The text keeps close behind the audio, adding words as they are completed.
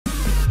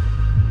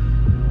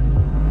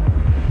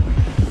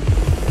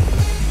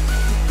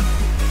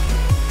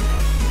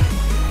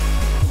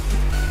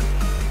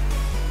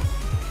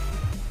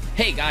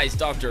Hey guys,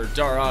 Dr.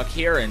 Darok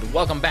here, and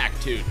welcome back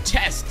to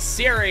Test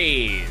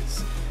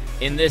Series!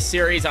 In this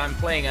series, I'm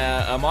playing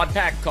a mod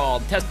pack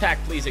called Test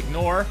Pack Please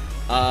Ignore,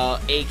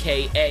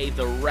 aka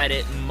the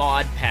Reddit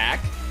mod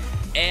pack.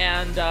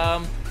 And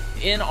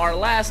in our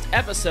last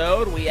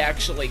episode, we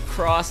actually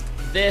crossed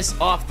this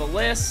off the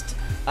list.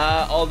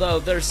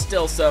 Although there's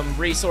still some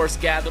resource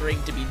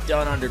gathering to be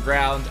done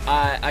underground.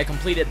 I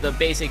completed the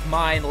basic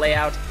mine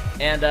layout,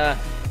 and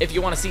if you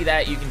want to see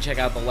that, you can check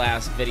out the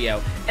last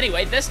video.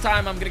 Anyway, this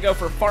time I'm going to go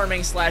for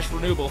farming /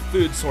 renewable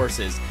food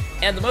sources.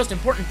 And the most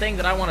important thing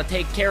that I want to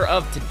take care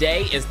of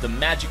today is the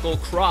magical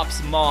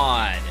crops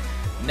mod.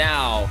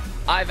 Now,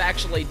 I've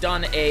actually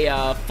done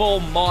a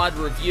full mod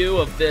review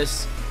of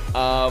this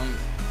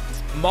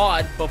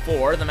mod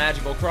before, the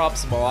magical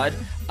crops mod.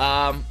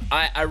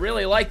 I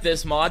really like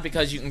this mod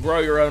because you can grow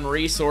your own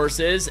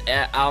resources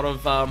out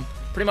of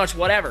pretty much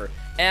whatever.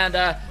 And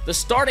the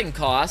starting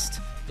cost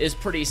is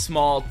pretty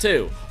small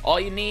too. All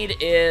you need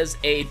is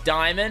a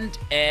diamond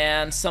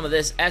and some of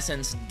this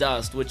essence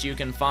dust, which you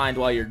can find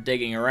while you're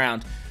digging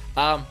around.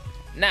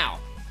 Now,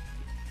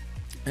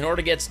 in order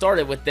to get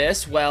started with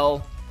this,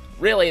 well,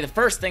 really the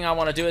first thing I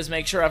want to do is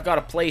make sure I've got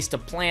a place to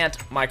plant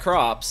my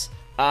crops,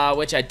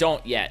 which I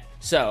don't yet.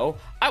 So,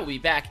 I will be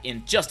back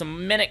in just a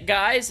minute,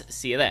 guys.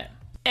 See you then.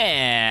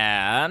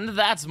 And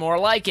that's more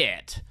like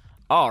it.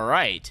 All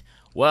right.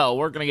 Well,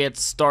 we're going to get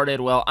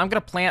started. Well, I'm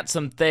going to plant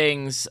some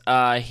things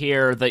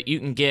here that you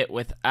can get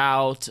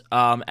without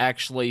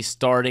actually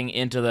starting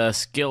into the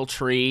skill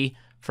tree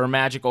for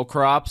magical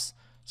crops.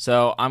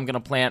 So I'm going to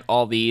plant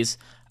all these.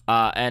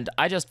 And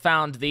I just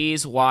found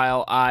these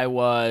while I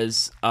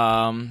was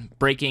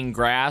breaking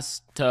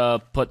grass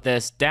to put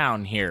this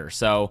down here.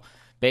 So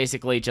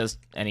basically just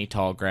any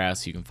tall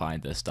grass you can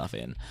find this stuff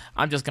in.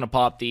 I'm just going to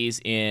pop these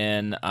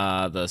in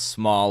the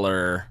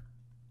smaller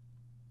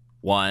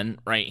one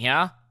right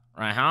here.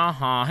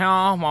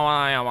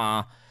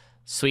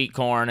 Sweet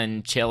corn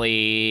and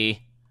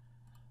chili,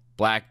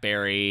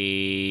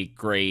 blackberry,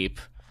 grape.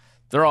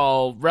 They're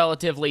all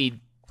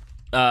relatively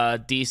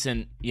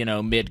decent, you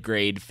know,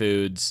 mid-grade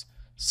foods.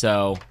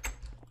 So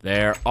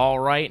they're all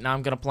right, and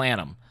I'm going to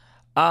plant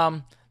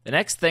them. The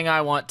next thing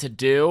I want to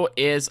do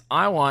is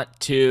I want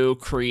to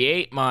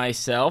create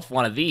myself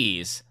one of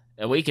these,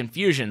 a Weak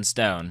Infusion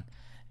Stone.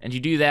 And you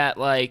do that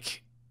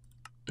like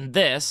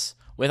this,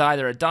 with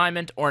either a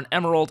diamond or an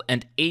emerald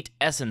and 8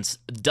 essence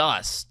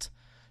dust.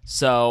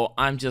 So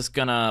I'm just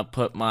gonna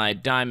put my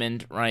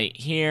diamond right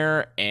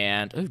here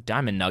and, ooh,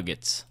 diamond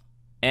nuggets.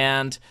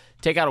 And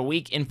take out a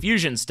Weak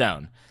Infusion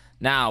Stone.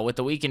 Now, with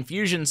the Weak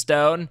Infusion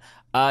Stone,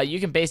 you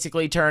can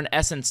basically turn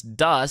essence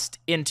dust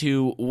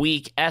into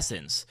weak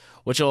essence,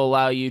 which will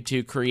allow you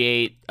to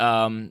create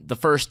the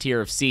first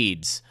tier of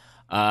seeds.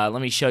 Let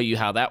me show you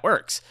how that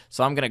works.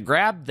 So I'm gonna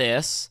grab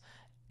this,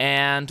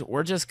 and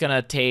we're just going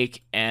to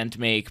take and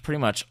make pretty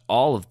much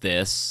all of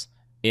this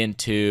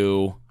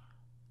into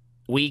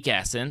weak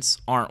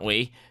essence, aren't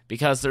we?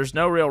 Because there's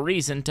no real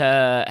reason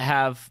to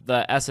have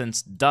the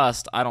essence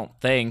dust, I don't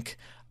think.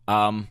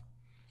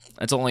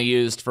 It's only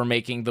used for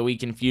making the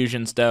Weak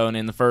Infusion Stone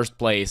in the first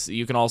place.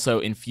 You can also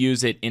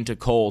infuse it into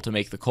coal to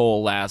make the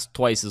coal last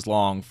twice as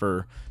long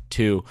for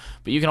 2.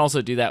 But you can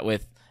also do that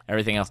with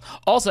everything else.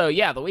 Also,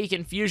 yeah, the Weak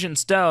Infusion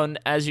Stone,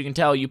 as you can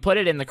tell, you put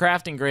it in the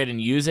crafting grid and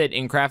use it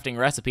in crafting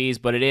recipes,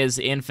 but it is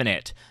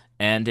infinite,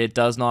 and it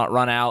does not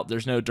run out.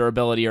 There's no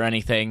durability or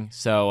anything,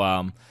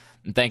 so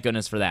thank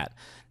goodness for that.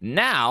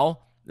 Now,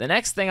 the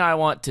next thing I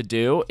want to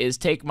do is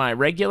take my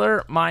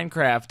regular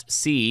Minecraft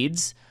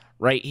seeds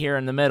right here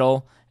in the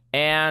middle,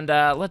 and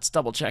let's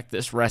double check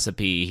this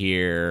recipe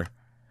here.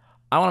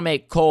 I want to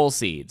make coal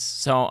seeds,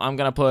 so I'm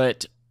going to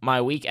put my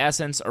weak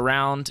essence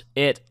around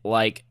it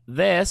like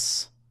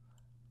this.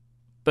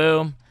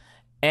 Boom.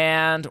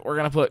 And we're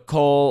going to put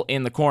coal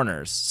in the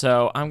corners.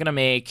 So I'm going to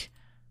make,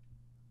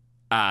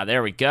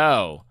 there we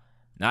go.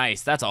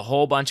 Nice. That's a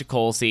whole bunch of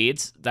coal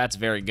seeds. That's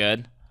very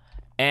good.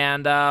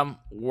 And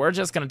we're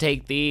just going to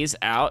take these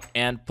out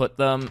and put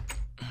them,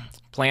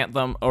 plant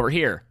them over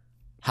here.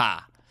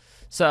 Ha.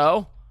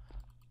 So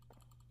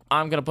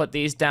I'm going to put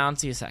these down.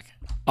 See you a second.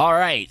 All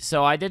right.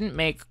 So I didn't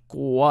make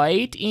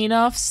quite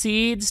enough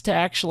seeds to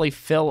actually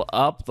fill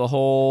up the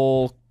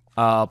whole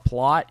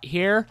plot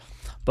here.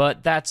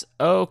 But that's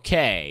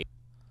okay.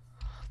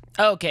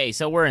 Okay,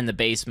 so we're in the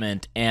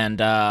basement,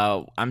 and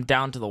I'm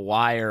down to the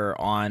wire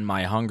on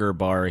my hunger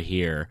bar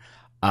here.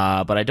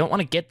 But I don't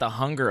want to get the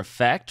hunger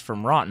effect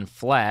from rotten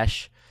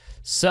flesh,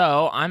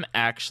 so I'm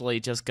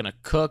actually just going to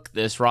cook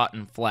this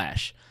rotten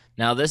flesh.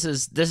 Now, this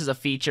is a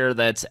feature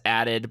that's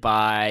added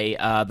by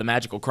the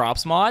Magical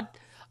Crops mod.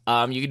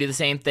 You can do the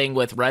same thing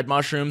with red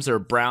mushrooms or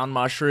brown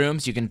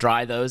mushrooms. You can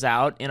dry those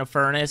out in a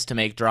furnace to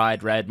make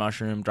dried red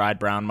mushroom, dried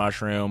brown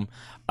mushroom.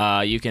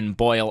 You can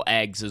boil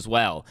eggs as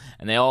well,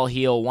 and they all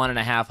heal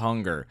 1.5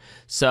 hunger.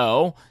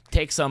 So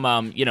take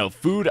some, you know,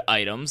 food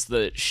items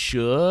that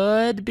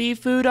should be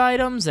food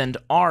items and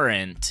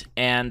aren't,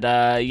 and,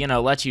 you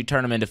know, let you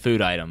turn them into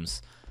food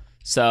items.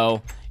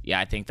 So,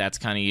 yeah, I think that's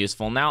kind of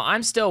useful. Now,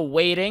 I'm still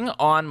waiting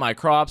on my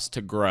crops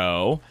to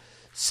grow.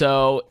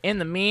 So in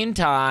the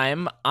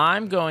meantime,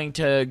 I'm going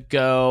to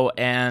go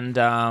and,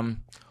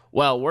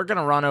 well, we're going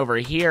to run over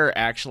here,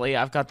 actually.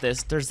 I've got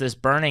this, there's this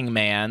burning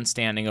man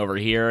standing over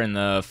here in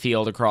the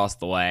field across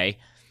the way.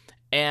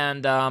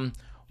 And,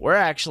 we're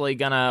actually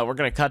we're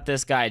gonna cut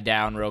this guy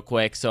down real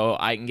quick so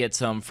I can get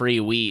some free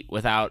wheat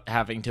without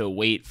having to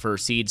wait for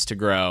seeds to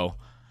grow.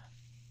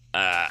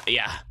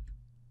 Yeah.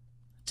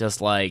 Just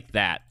like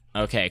that.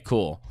 Okay,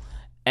 cool.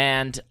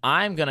 And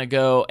I'm gonna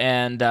go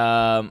and,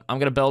 I'm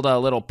gonna build a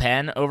little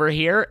pen over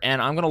here,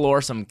 and I'm gonna lure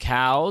some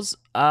cows,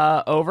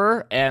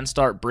 over and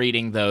start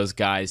breeding those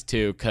guys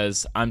too,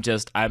 because I'm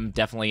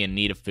definitely in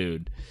need of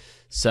food.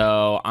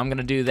 So I'm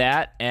gonna do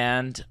that,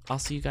 and I'll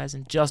see you guys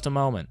in just a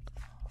moment.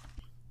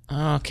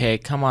 Okay,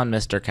 come on,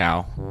 Mr.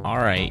 Cow. All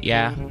right,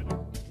 yeah.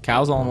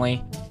 Cows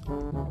only.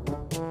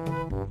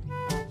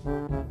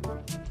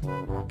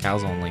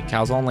 Cows only.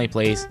 Cows only,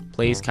 please.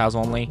 Please, cows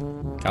only.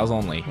 Cows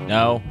only.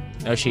 No.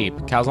 No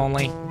sheep. Cows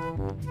only.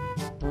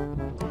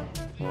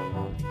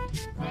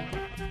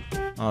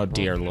 Oh,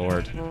 dear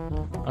Lord.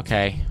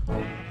 Okay.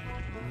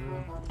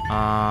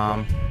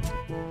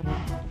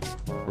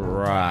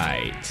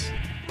 Right.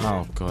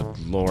 Oh, good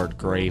Lord,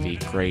 gravy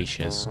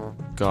gracious.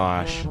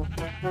 Gosh.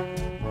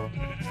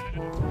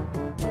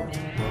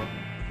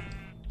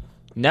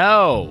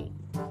 No!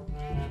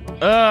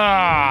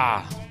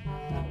 Ugh!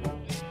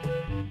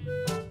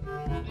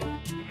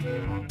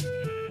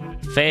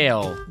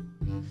 Fail.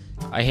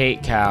 I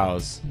hate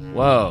cows.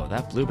 Whoa,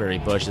 that blueberry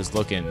bush is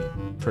looking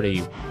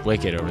pretty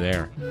wicked over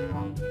there.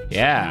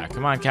 Yeah,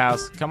 come on,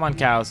 cows. Come on,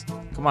 cows.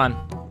 Come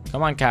on.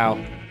 Come on,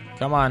 cow.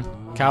 Come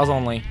on. Cows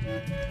only.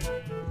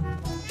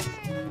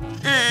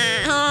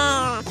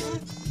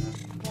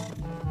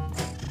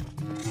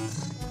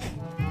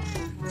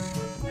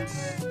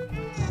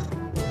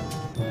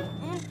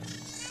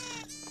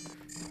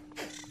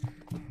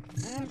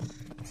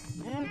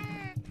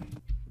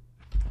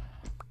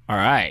 All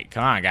right,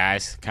 come on,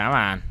 guys. Come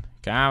on.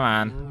 Come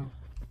on.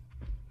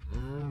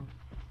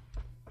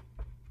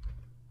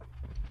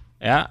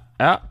 Yeah,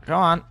 come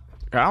on.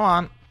 Come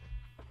on.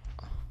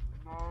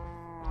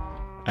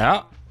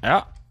 Yeah.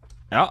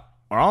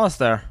 We're almost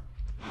there.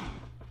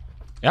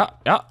 Yeah,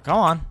 come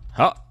on.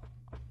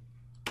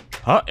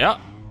 Yeah.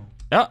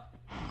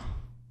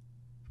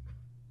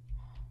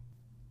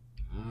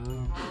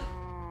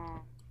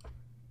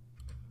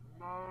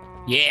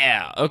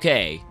 Yeah,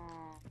 okay.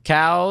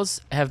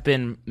 Cows have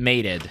been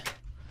mated.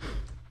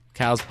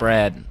 Cows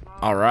bred.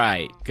 All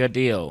right, good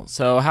deal.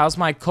 So how's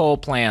my coal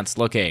plants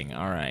looking?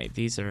 All right,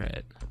 these are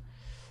at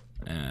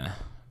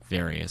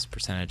various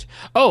percentage.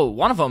 Oh,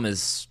 one of them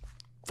is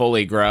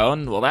fully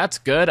grown. Well, that's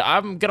good.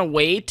 I'm gonna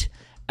wait,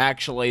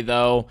 actually,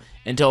 though,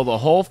 until the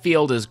whole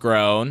field is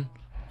grown.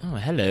 Oh,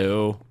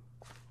 hello.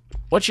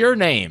 What's your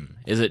name?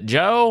 Is it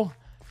Joe?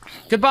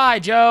 Goodbye,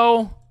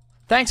 Joe.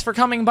 Thanks for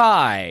coming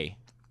by.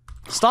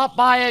 Stop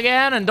by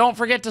again and don't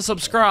forget to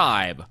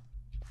subscribe.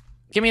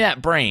 Give me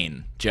that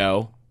brain,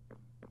 Joe.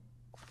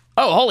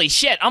 Oh, holy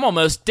shit, I'm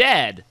almost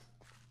dead.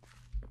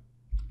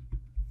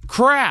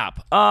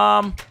 Crap.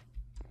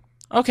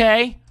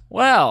 Okay,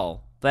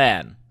 well,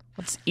 then.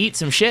 Let's eat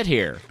some shit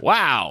here.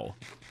 Wow.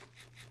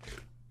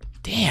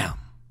 Damn.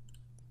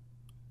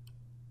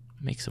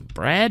 Make some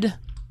bread.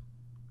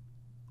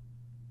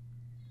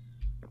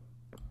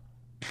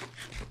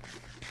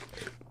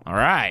 All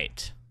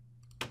right.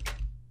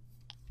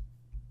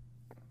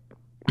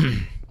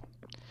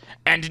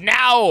 And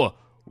now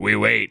we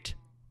wait.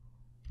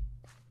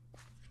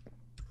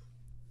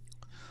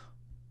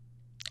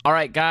 All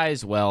right,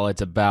 guys. Well,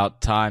 it's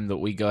about time that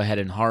we go ahead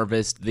and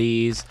harvest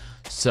these.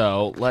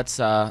 So let's.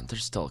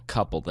 There's still a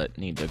couple that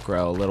need to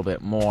grow a little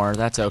bit more.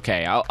 That's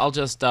okay. I'll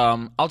just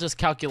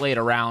calculate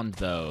around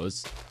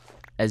those,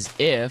 as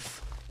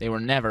if they were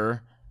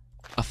never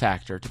a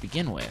factor to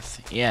begin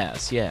with.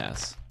 Yes.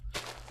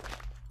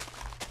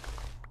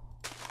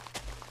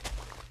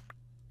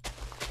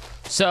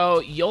 So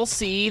you'll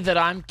see that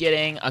I'm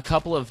getting a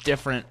couple of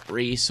different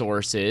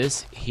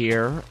resources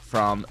here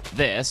from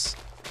this.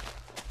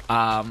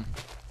 The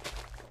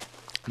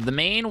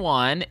main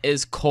one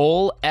is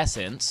coal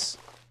essence.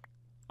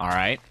 All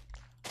right.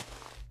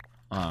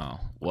 Oh,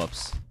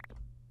 whoops.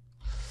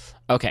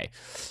 Okay,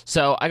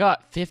 so I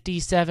got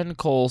 57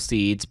 coal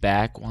seeds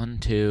back. 1,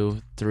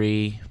 2,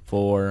 3,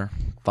 4,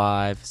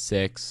 5,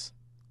 6.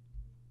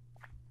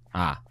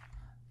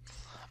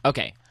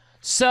 Okay,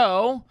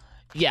 so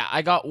yeah,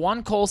 I got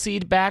 1 coal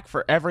seed back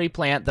for every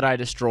plant that I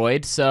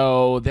destroyed,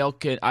 so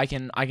I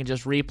can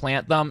just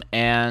replant them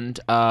and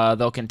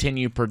they'll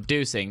continue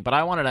producing. But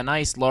I wanted a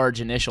nice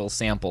large initial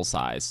sample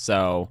size,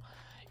 so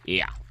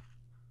yeah.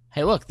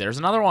 Hey, look, there's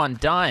another one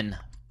done.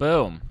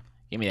 Boom.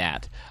 Give me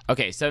that.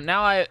 Okay, so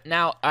now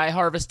I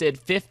harvested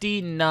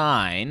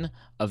 59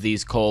 of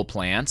these coal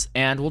plants,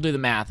 and we'll do the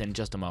math in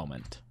just a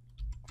moment.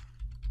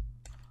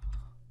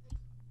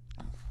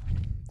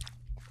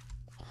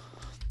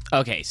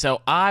 Okay,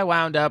 so I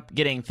wound up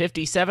getting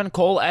 57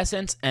 coal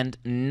essence and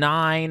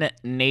 9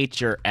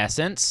 nature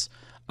essence.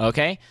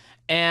 Okay,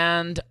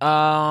 and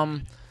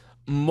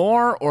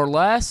more or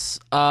less,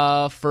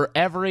 for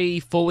every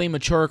fully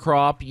mature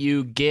crop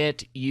you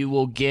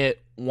will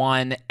get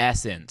 1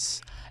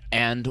 essence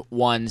and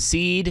 1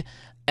 seed.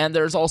 And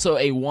there's also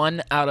a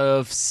 1 out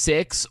of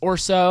 6 or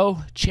so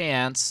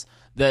chance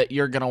that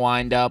you're going to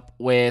wind up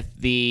with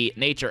the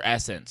nature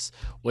essence,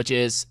 which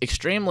is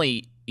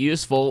extremely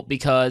useful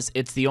because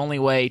it's the only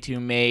way to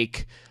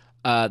make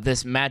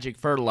this magic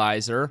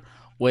fertilizer,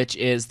 which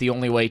is the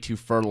only way to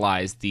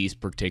fertilize these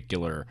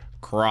particular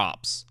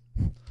crops.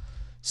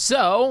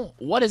 So,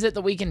 what is it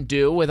that we can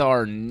do with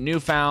our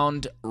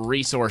newfound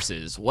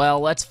resources? Well,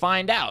 let's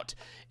find out.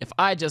 If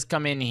I just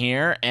come in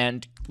here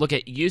and look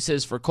at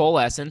uses for coal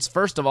essence,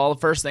 first of all, the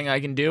first thing I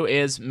can do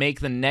is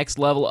make the next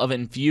level of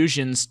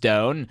infusion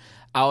stone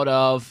out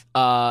of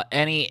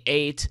any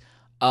 8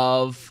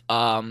 of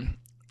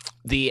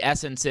the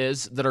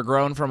essences that are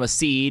grown from a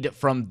seed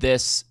from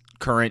this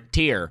current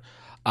tier.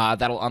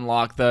 That'll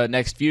unlock the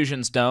next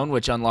fusion stone,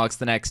 which unlocks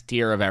the next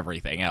tier of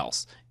everything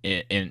else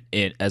in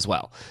it as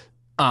well.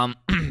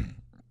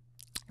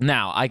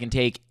 Now, I can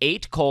take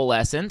 8 coal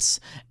essence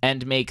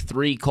and make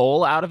 3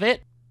 coal out of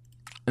it.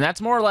 And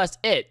that's more or less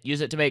it. Use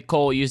it to make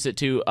coal, use it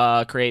to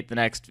create the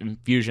next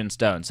infusion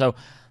stone. So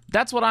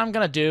that's what I'm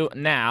going to do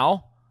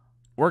now.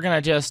 We're going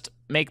to just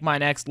make my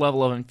next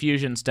level of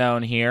infusion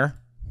stone here.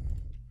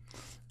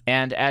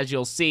 And as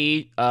you'll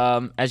see,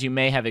 as you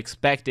may have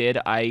expected,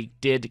 I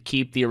did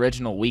keep the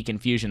original Weak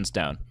Infusion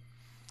Stone.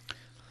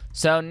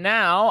 So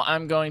now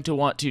I'm going to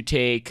want to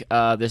take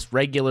this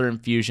regular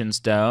infusion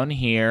stone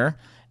here,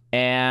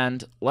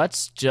 and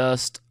let's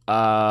just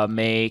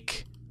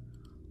make,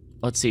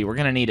 let's see, we're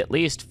going to need at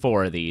least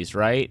 4 of these,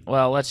 right?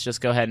 Well, let's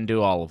just go ahead and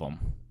do all of them.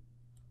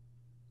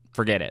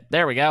 Forget it.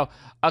 There we go.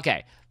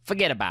 Okay,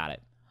 forget about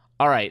it.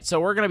 All right, so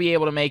we're going to be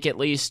able to make at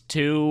least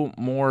 2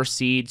 more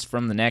seeds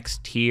from the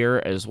next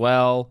tier as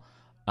well.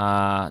 No,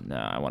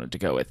 I wanted to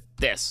go with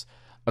this.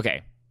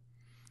 Okay.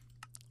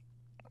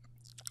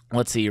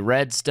 Let's see,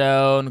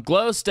 redstone,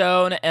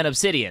 glowstone, and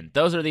obsidian.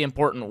 Those are the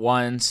important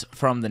ones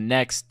from the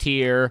next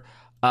tier.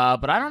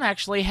 But I don't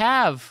actually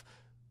have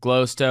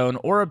glowstone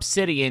or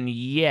obsidian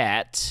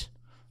yet.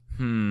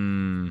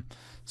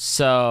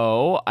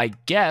 So I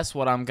guess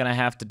what I'm going to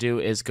have to do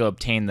is go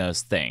obtain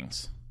those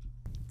things.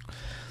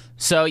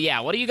 So yeah,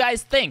 what do you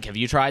guys think? Have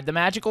you tried the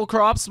Magical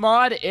Crops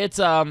mod?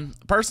 It's,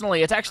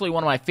 personally, it's actually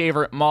one of my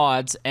favorite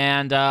mods,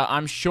 and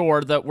I'm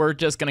sure that we're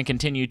just going to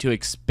continue to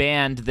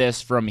expand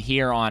this from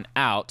here on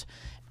out,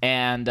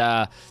 and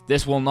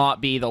this will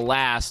not be the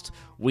last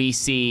we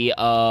see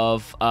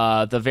of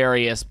the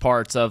various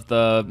parts of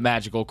the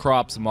Magical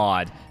Crops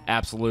mod.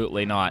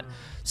 Absolutely not.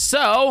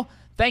 So,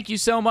 thank you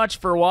so much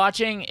for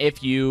watching.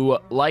 If you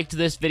liked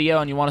this video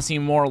and you want to see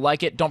more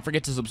like it, don't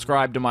forget to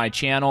subscribe to my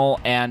channel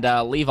and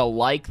leave a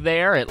like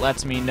there. It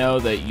lets me know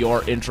that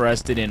you're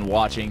interested in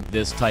watching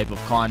this type of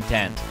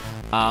content.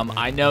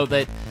 I know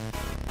that...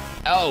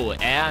 Oh,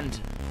 and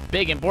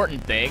big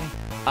important thing,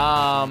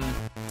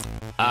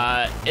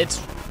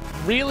 it's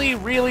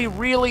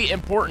really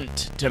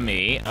important to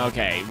me,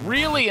 okay,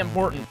 really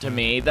important to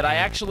me that I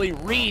actually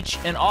reach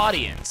an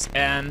audience.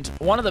 And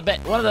one of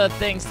the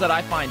things that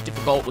I find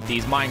difficult with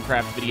these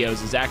Minecraft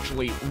videos is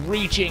actually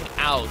reaching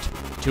out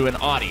to an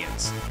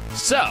audience.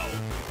 So,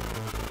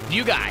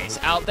 you guys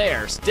out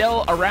there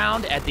still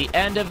around at the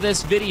end of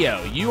this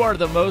video, you are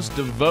the most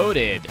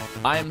devoted,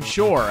 I'm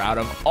sure, out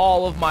of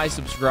all of my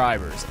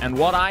subscribers. And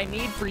what I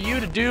need for you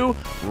to do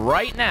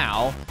right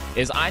now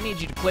is I need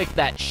you to click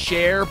that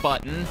share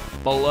button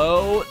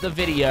below the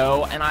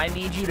video, and I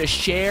need you to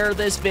share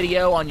this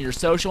video on your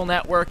social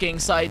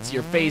networking sites,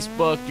 your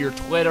Facebook, your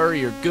Twitter,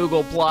 your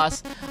Google+.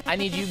 I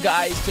need you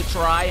guys to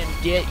try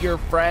and get your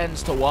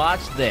friends to watch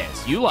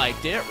this. You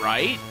liked it,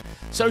 right?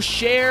 So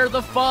share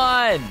the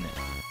fun!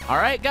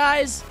 Alright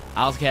guys,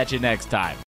 I'll catch you next time.